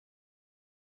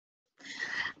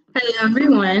Hello,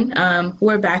 everyone.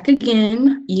 We're back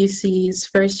again. UC's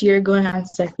first year going on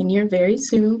second year very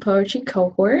soon, poetry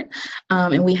cohort.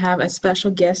 And we have a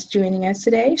special guest joining us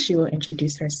today. She will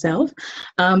introduce herself.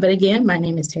 But again, my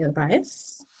name is Taylor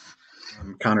Byas.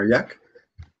 I'm Connor Yeck.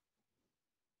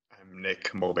 I'm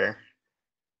Nick Molbert.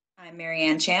 I'm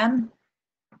Marianne Chan.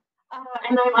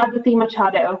 And I'm Aditi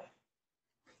Machado.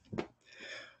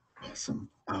 Awesome.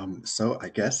 So I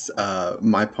guess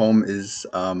my poem is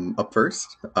up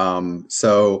first.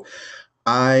 So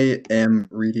I am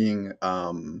reading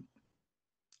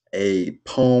a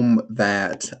poem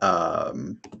that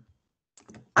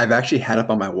I've actually had up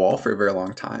on my wall for a very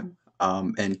long time.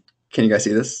 And can you guys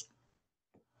see this?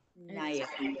 Nice.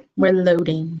 We're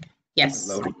loading. Yes.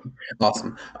 Loading.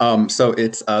 Awesome. So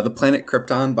it's The Planet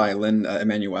Krypton by Lynn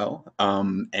Emanuel.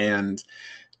 And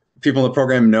people in the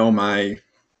program know my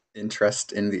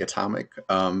interest in the atomic.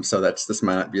 So this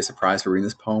might not be a surprise for reading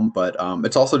this poem, but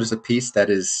it's also just a piece that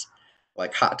is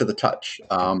like hot to the touch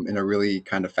in a really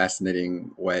kind of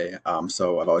fascinating way.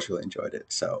 So I've always really enjoyed it.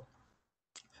 So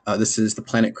this is The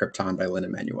Planet Krypton by Lynn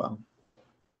Emanuel.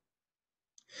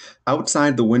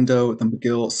 Outside the window, the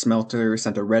McGill smelter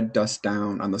sent a red dust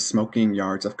down on the smoking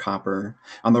yards of copper.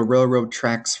 On the railroad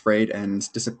tracks, frayed ends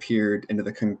disappeared into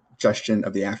the congestion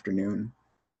of the afternoon.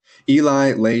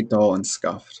 Eli lay dull and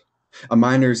scuffed, a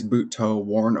miner's boot toe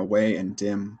worn away and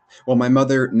dim, while my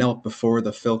mother knelt before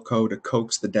the Philco to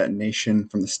coax the detonation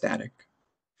from the static.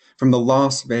 From the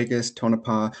Las Vegas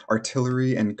Tonopah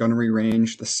artillery and gunnery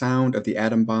range, the sound of the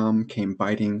atom bomb came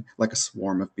biting like a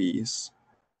swarm of bees.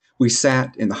 We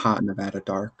sat in the hot Nevada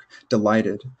dark,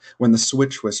 delighted, when the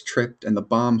switch was tripped and the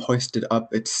bomb hoisted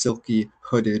up its silky,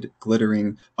 hooded,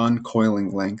 glittering,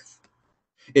 uncoiling length.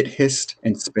 It hissed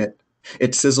and spit.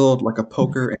 It sizzled like a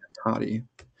poker in a toddy.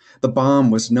 The bomb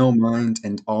was no mind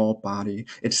and all body.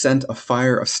 It sent a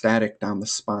fire of static down the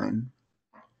spine.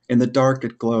 In the dark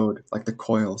it glowed like the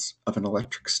coils of an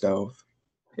electric stove.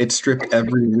 It stripped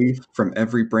every leaf from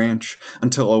every branch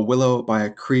until a willow by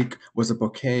a creek was a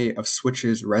bouquet of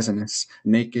switches resinous,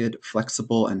 naked,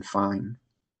 flexible, and fine.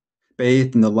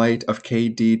 Bathed in the light of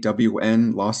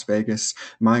KDWN Las Vegas,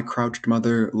 my crouched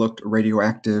mother looked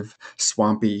radioactive,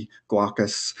 swampy,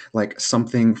 glaucous, like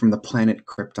something from the planet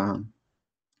Krypton.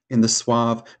 In the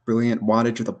suave, brilliant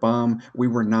wattage of the bomb, we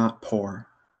were not poor.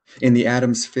 In the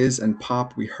atom's fizz and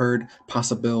pop, we heard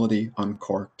possibility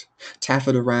uncorked.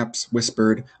 Taffeta wraps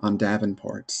whispered on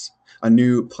Davenports. A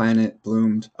new planet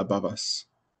bloomed above us.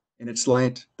 In its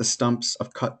light, the stumps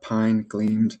of cut pine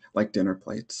gleamed like dinner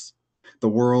plates. The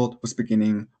world was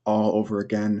beginning all over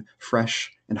again,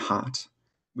 fresh and hot.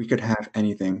 We could have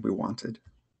anything we wanted.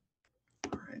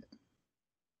 All right.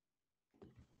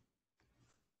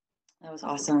 That was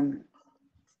awesome.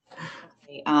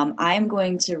 Okay, I'm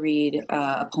going to read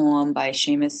a poem by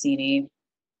Seamus Heaney. I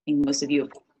think most of you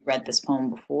have read this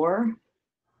poem before.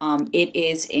 It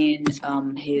is in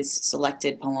his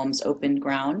selected poems, Open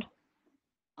Ground.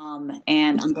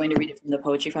 And I'm going to read it from the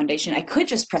Poetry Foundation. I could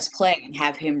just press play and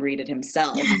have him read it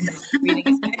himself. Reading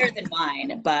is better than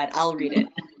mine, but I'll read it.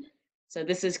 So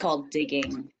this is called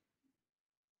Digging.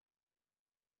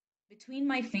 Between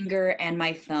my finger and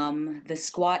my thumb, the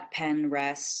squat pen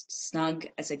rests, snug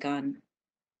as a gun.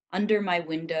 Under my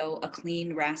window, a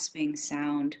clean rasping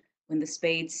sound when the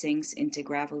spade sinks into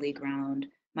gravelly ground.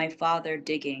 My father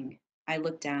digging. I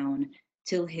look down,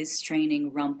 till his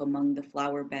straining rump among the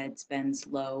flower beds bends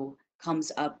low,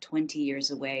 comes up 20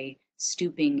 years away,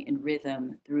 stooping in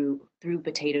rhythm through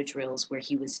potato drills where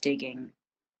he was digging.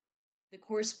 The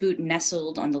coarse boot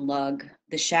nestled on the lug,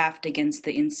 the shaft against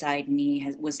the inside knee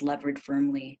was levered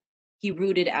firmly. He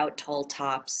rooted out tall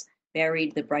tops,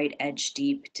 buried the bright edge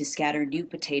deep to scatter new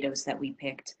potatoes that we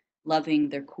picked, loving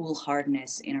their cool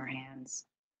hardness in our hands.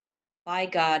 By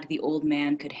God, the old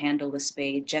man could handle a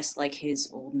spade just like his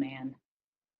old man.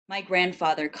 My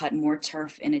grandfather cut more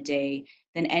turf in a day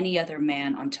than any other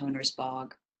man on Toner's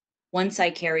bog. Once I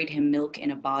carried him milk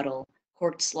in a bottle,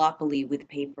 corked sloppily with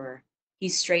paper. He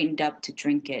straightened up to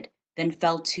drink it, then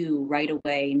fell to right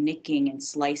away, nicking and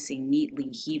slicing neatly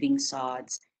heaving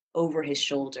sods over his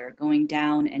shoulder, going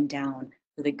down and down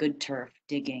for the good turf,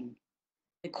 digging.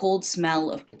 The cold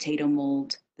smell of potato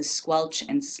mold, the squelch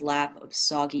and slap of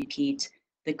soggy peat,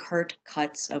 the curt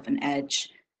cuts of an edge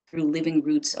through living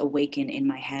roots awaken in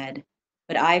my head.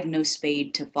 But I've no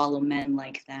spade to follow men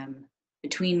like them.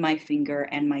 Between my finger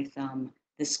and my thumb,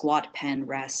 the squat pen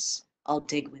rests. I'll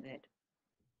dig with it.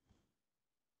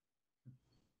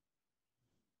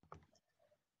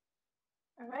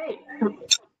 All right.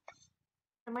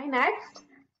 Am I next?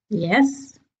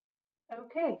 Yes.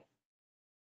 Okay.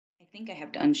 I think I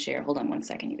have to unshare. Hold on one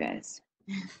second, you guys.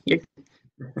 You're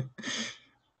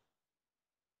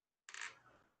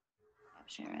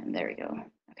Sharon, there we go.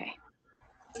 Okay.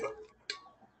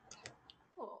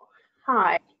 Cool.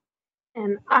 Hi,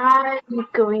 and I'm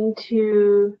going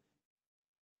to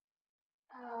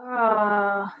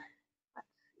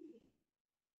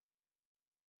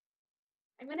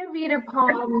I'm going to read a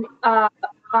poem by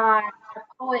a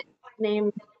poet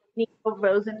named Nico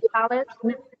Rosenthalis.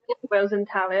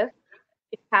 Rosenthalis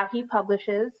is how he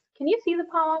publishes. Can you see the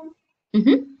poem?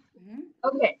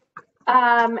 Okay.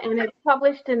 And it's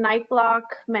published in Nightblock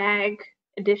Mag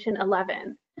edition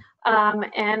 11.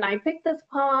 And I picked this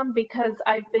poem because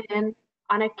I've been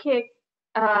on a kick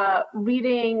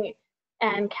reading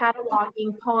and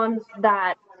cataloging poems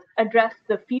that address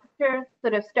the future,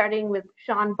 sort of starting with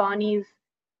Sean Bonney's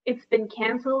It's Been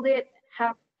Cancelled It,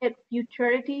 Have It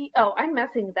Futurity. Oh, I'm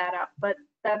messing that up, but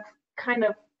that's kind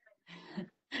of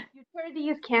futurity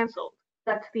is canceled.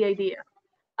 That's the idea.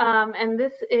 And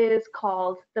this is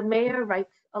called The Mayor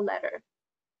Writes a Letter.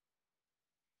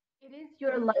 It is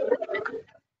your life.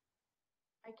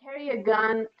 I carry a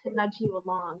gun to nudge you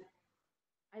along.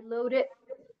 I load it,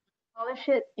 polish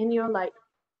it in your light.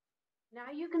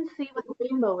 Now you can see what the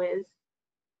rainbow is.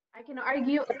 I can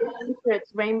argue for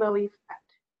its rainbow effect.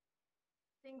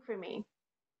 Sing for me.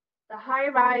 The high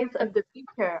rise of the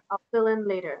future I'll fill in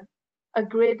later. A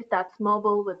grid that's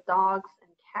mobile with dogs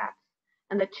and cats,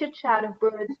 and the chit-chat of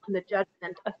birds and the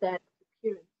judgment of their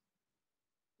disappearance.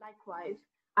 Likewise,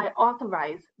 I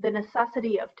authorize the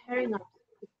necessity of tearing up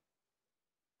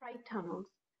fright tunnels,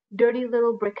 dirty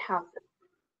little brick houses,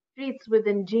 streets with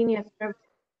ingenious services.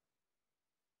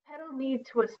 Pedal me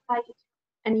to a site,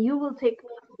 and you will take me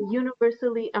to a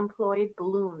universally employed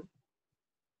balloon.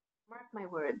 Mark my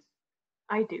words.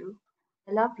 I do.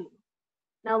 I love you.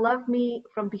 Now love me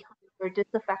from behind your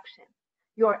disaffection,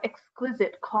 your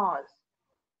exquisite cause.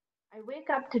 I wake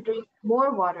up to drink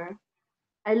more water.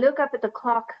 I look up at the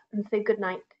clock and say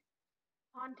goodnight.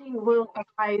 Haunting will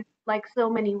arise like so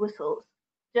many whistles,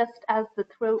 just as the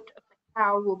throat of the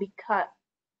cow will be cut,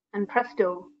 and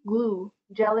presto, glue,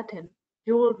 gelatin,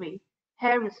 jewelry,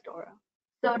 hair restorer,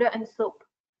 soda and soap,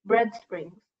 bread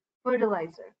springs,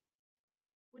 fertilizer.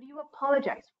 What do you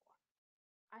apologize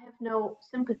for? I have no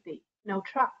sympathy, no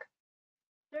truck.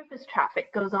 Surface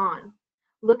traffic goes on.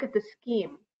 Look at the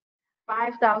scheme.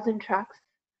 5,000 trucks,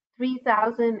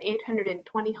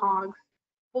 3,820 hogs,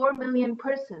 4 million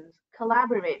persons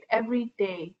collaborate every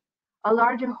day. A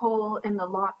larger hole in the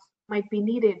lots might be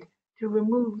needed to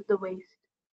remove the waste.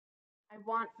 I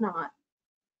want not.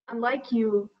 Unlike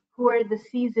you, who are the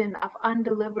season of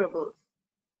undeliverables,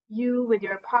 you with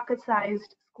your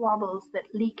pocket-sized squabbles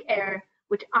that leak air,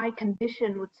 which I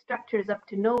condition with structures up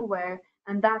to nowhere,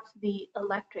 and that's the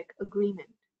electric agreement.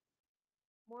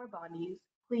 More bodies,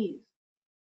 please.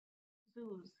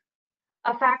 Zoos.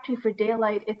 A factory for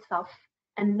daylight itself,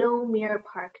 and no mere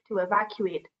park to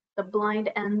evacuate the blind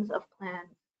ends of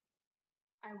plans.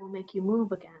 I will make you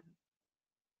move again.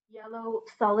 Yellow,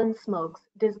 sullen smokes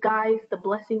disguise the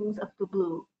blessings of the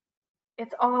blue.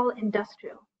 It's all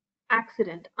industrial.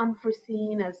 Accident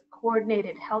unforeseen as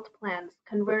coordinated health plans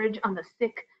converge on the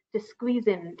sick to squeeze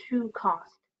in true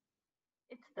cost.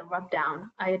 It's the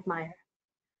rubdown I admire,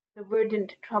 the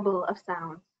verdant trouble of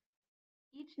sounds.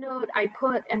 Each note I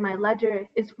put in my ledger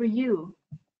is for you.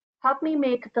 Help me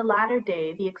make the latter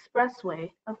day the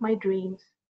expressway of my dreams.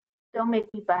 Don't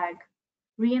make me beg.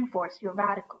 Reinforce your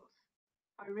radicals.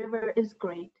 Our river is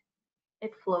great.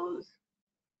 It flows.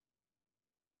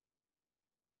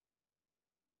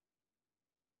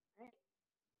 All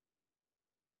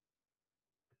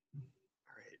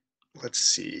right, let's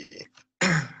see.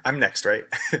 I'm next, right?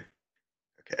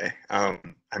 Okay.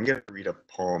 I'm gonna read a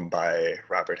poem by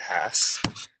Robert Hass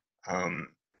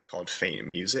called "Faint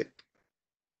Music."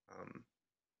 Um,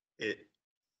 it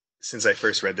since I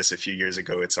first read this a few years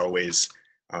ago, it's always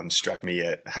struck me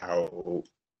at how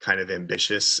kind of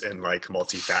ambitious and like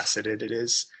multifaceted it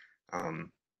is.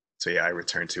 So yeah, I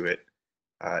return to it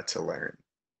to learn.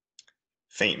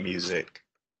 Faint music.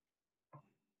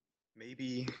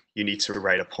 Maybe you need to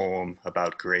write a poem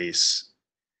about grace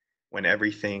when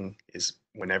everything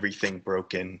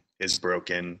broken is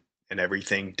broken and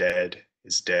everything dead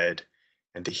is dead,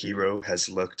 and the hero has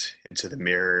looked into the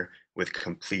mirror with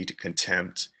complete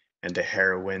contempt, and the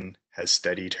heroine has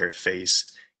studied her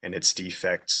face and its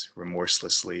defects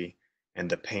remorselessly, and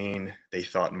the pain they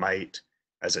thought might,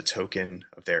 as a token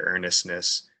of their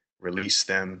earnestness, release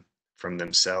them from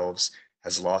themselves,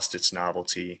 has lost its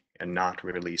novelty and not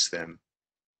released them,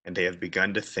 and they have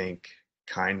begun to think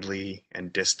kindly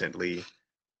and distantly,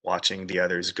 watching the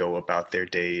others go about their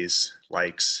days,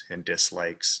 likes and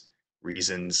dislikes,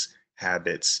 reasons,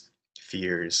 habits,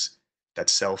 fears that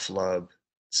self-love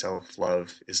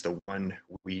is the one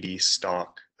weedy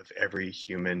stalk of every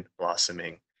human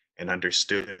blossoming, and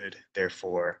understood,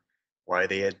 therefore, why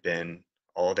they had been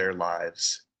all their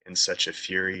lives in such a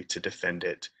fury to defend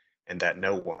it, and that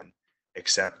no one,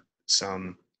 except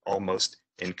some almost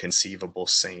inconceivable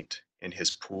saint in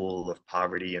his pool of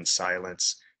poverty and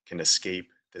silence, can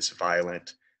escape this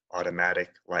violent, automatic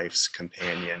life's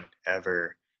companion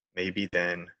ever, maybe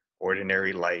then,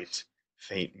 ordinary light,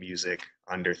 faint music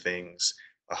under things,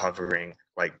 a hovering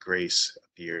like grace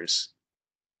appears.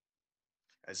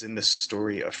 As in the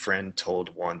story a friend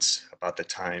told once about the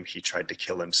time he tried to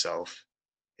kill himself.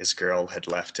 His girl had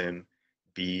left him,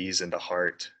 bees in the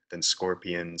heart, then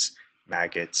scorpions,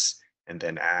 maggots, and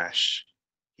then ash.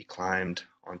 He climbed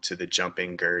onto the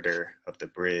jumping girder of the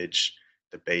bridge,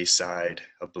 the bayside,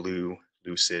 a blue,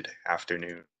 lucid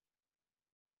afternoon.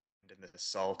 And in the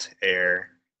salt air,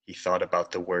 he thought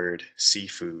about the word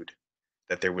seafood,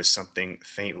 that there was something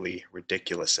faintly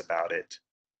ridiculous about it.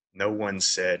 No one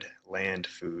said land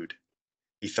food.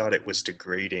 He thought it was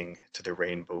degrading to the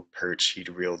rainbow perch he'd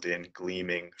reeled in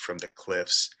gleaming from the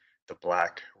cliffs, the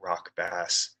black rock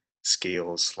bass,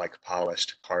 scales like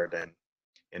polished carbon,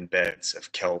 in beds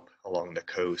of kelp along the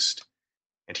coast.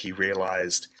 And he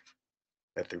realized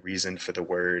that the reason for the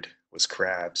word was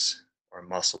crabs or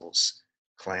mussels,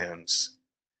 clams.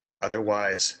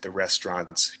 Otherwise, the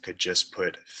restaurants could just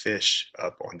put fish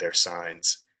up on their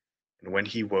signs. And when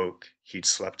he woke, he'd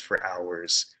slept for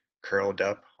hours, curled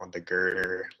up on the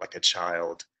girder like a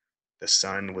child. The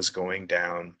sun was going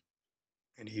down,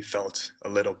 and he felt a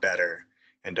little better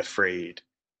and afraid.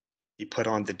 He put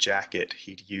on the jacket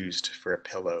he'd used for a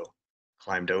pillow,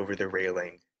 climbed over the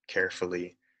railing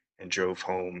carefully, and drove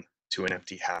home to an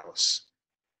empty house.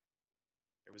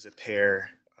 There was a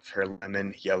pair of her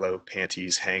lemon yellow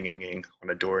panties hanging on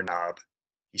a doorknob.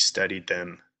 He studied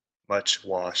them, much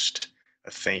washed,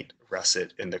 a faint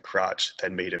russet in the crotch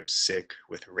that made him sick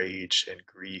with rage and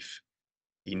grief.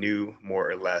 He knew more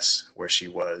or less where she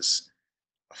was,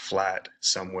 a flat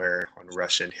somewhere on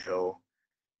Russian Hill.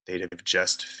 They'd have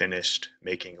just finished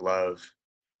making love.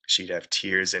 She'd have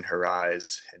tears in her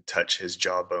eyes and touch his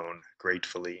jawbone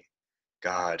gratefully.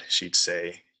 God, she'd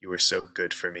say, you were so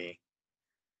good for me.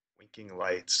 Winking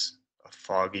lights, a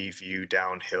foggy view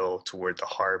downhill toward the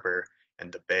harbor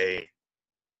and the bay.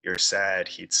 You're sad,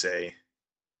 he'd say.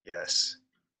 Yes.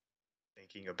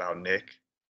 Thinking about Nick?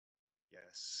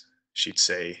 Yes, she'd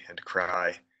say and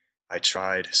cry. I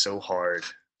tried so hard,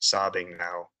 sobbing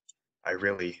now. I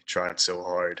really tried so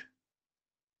hard.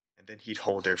 And then he'd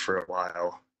hold her for a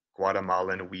while,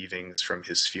 Guatemalan weavings from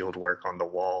his field work on the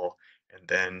wall, and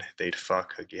then they'd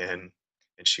fuck again,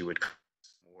 and she would cry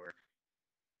more.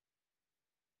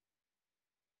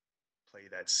 Play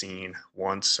that scene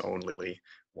once only,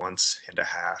 once and a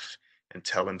half, and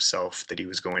tell himself that he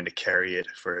was going to carry it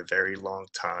for a very long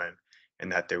time,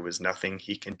 and that there was nothing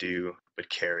he can do but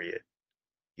carry it.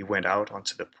 He went out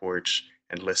onto the porch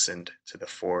and listened to the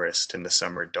forest in the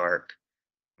summer dark,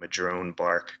 madrone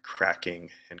bark cracking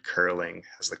and curling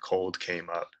as the cold came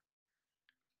up.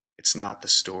 It's not the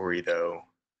story, though,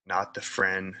 not the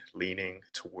friend leaning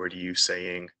toward you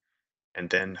saying, and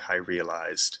then I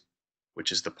realized,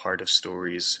 which is the part of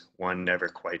stories one never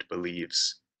quite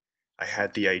believes. I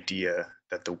had the idea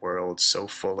that the world's so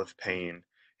full of pain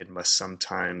it must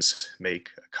sometimes make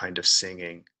a kind of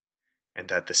singing, and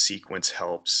that the sequence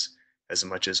helps as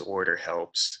much as order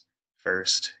helps,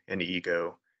 first an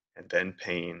ego, and then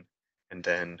pain, and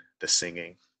then the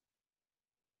singing.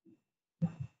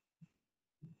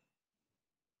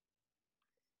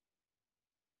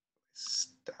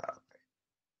 Stop.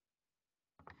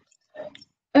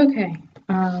 Okay,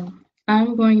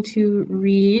 I'm going to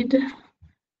read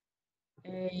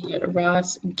a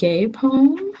Ross Gay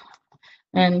poem,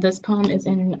 and this poem is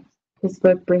in his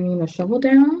book, Bringing the Shovel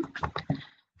Down.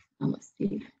 Let's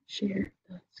see, share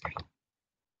the screen.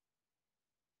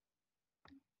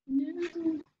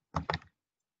 No.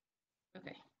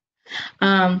 Okay.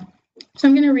 So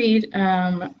I'm going to read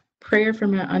Prayer for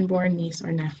My Unborn Niece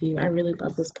or Nephew. I really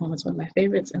love this poem. It's one of my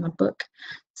favorites in the book.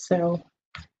 So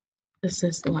this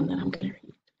is the one that I'm going to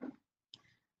read.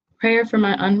 Prayer for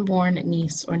My Unborn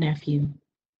Niece or Nephew.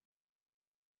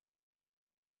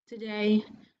 Today,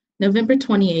 November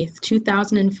 28th,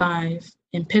 2005,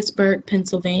 in Pittsburgh,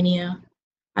 Pennsylvania,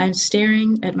 I am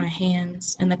staring at my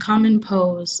hands in the common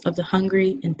pose of the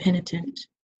hungry and penitent.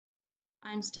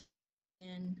 I am staring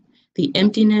in the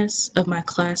emptiness of my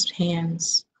clasped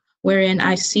hands, wherein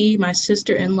I see my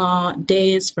sister-in-law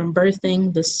days from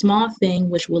birthing the small thing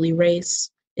which will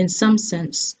erase, in some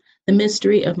sense, the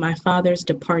mystery of my father's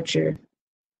departure.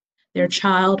 Their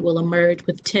child will emerge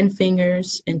with 10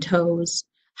 fingers and toes,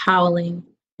 howling,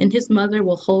 and his mother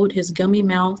will hold his gummy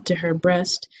mouth to her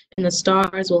breast, and the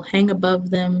stars will hang above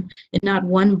them, and not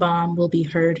one bomb will be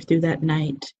heard through that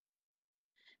night.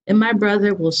 And my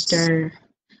brother will stir,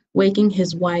 waking with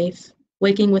his wife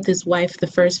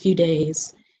the first few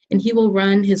days, and he will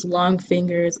run his long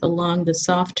fingers along the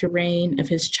soft terrain of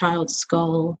his child's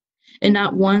skull, and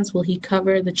not once will he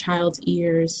cover the child's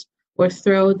ears or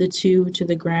throw the two to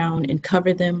the ground and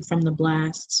cover them from the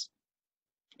blasts.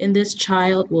 And this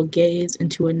child will gaze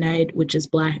into a night which is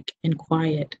black and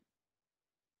quiet.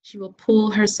 She will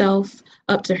pull herself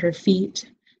up to her feet,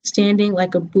 standing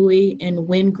like a buoy in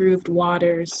wind-grooved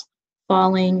waters,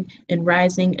 falling and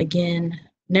rising again,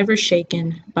 never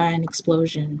shaken by an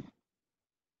explosion.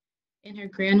 And her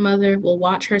grandmother will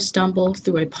watch her stumble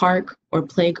through a park or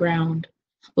playground,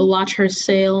 will watch her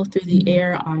sail through the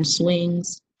air on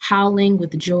swings, howling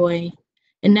with joy,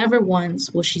 and never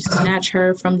once will she snatch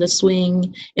her from the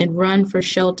swing and run for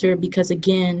shelter because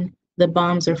again, the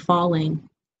bombs are falling.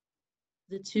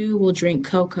 The two will drink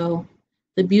cocoa,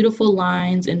 the beautiful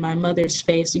lines in my mother's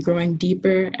face growing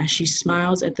deeper as she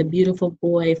smiles at the beautiful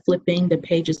boy flipping the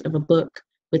pages of a book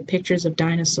with pictures of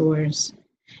dinosaurs.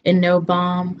 And no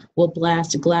bomb will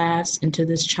blast glass into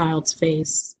this child's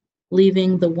face,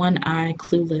 leaving the one eye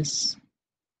clueless.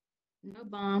 No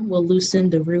bomb will loosen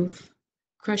the roof,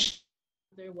 crush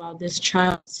while this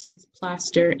child sees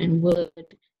plaster and wood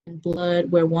and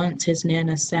blood where once his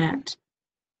Nana sat.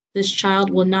 This child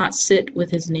will not sit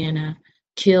with his Nana,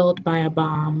 killed by a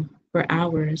bomb, for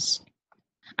hours.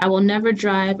 I will never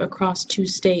drive across 2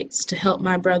 states to help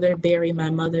my brother bury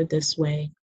my mother this way,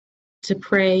 to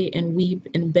pray and weep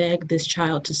and beg this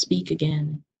child to speak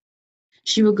again.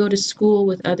 She will go to school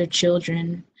with other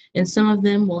children, and some of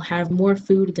them will have more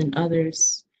food than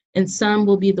others, and some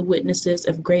will be the witnesses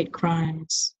of great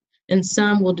crimes, and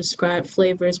some will describe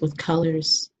flavors with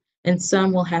colors, and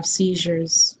some will have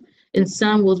seizures, and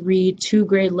some will read 2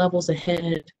 grade levels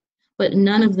ahead, but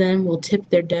none of them will tip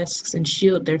their desks and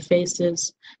shield their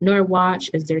faces, nor watch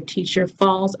as their teacher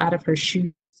falls out of her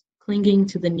shoes, clinging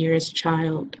to the nearest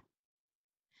child.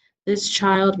 This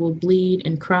child will bleed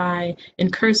and cry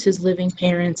and curse his living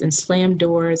parents and slam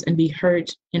doors and be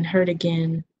hurt and hurt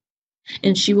again.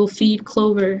 And she will feel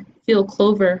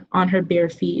clover on her bare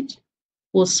feet,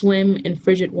 will swim in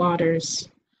frigid waters,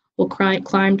 will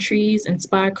climb trees and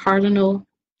spy cardinal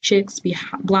chicks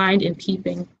blind and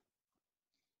peeping.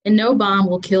 And no bomb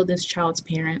will kill this child's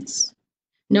parents.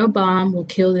 No bomb will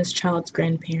kill this child's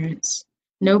grandparents.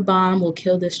 No bomb will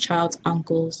kill this child's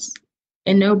uncles.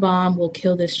 And no bomb will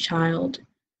kill this child,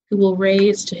 who will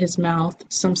raise to his mouth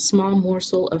some small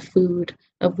morsel of food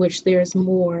of which there is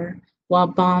more, while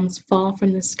bombs fall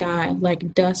from the sky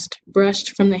like dust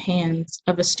brushed from the hands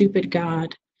of a stupid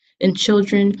god, and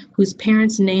children whose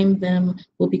parents name them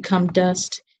will become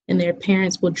dust, and their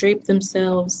parents will drape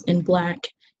themselves in black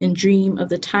and dream of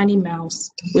the tiny mouse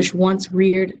which once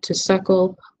reared to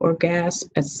suckle or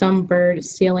gasp at some bird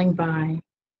sailing by.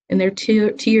 And their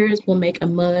tears will make a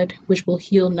mud which will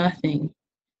heal nothing.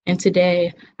 And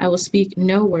today I will speak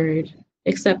no word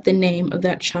except the name of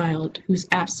that child whose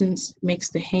absence makes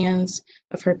the hands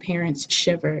of her parents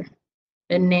shiver,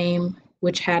 a name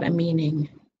which had a meaning,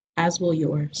 as will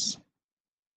yours.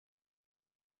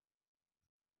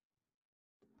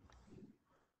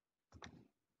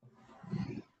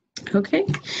 Okay,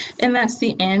 and that's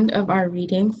the end of our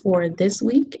reading for this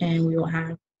week, and we will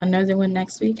have another one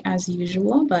next week as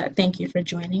usual, but thank you for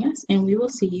joining us, and we will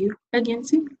see you again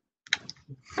soon.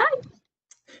 Bye.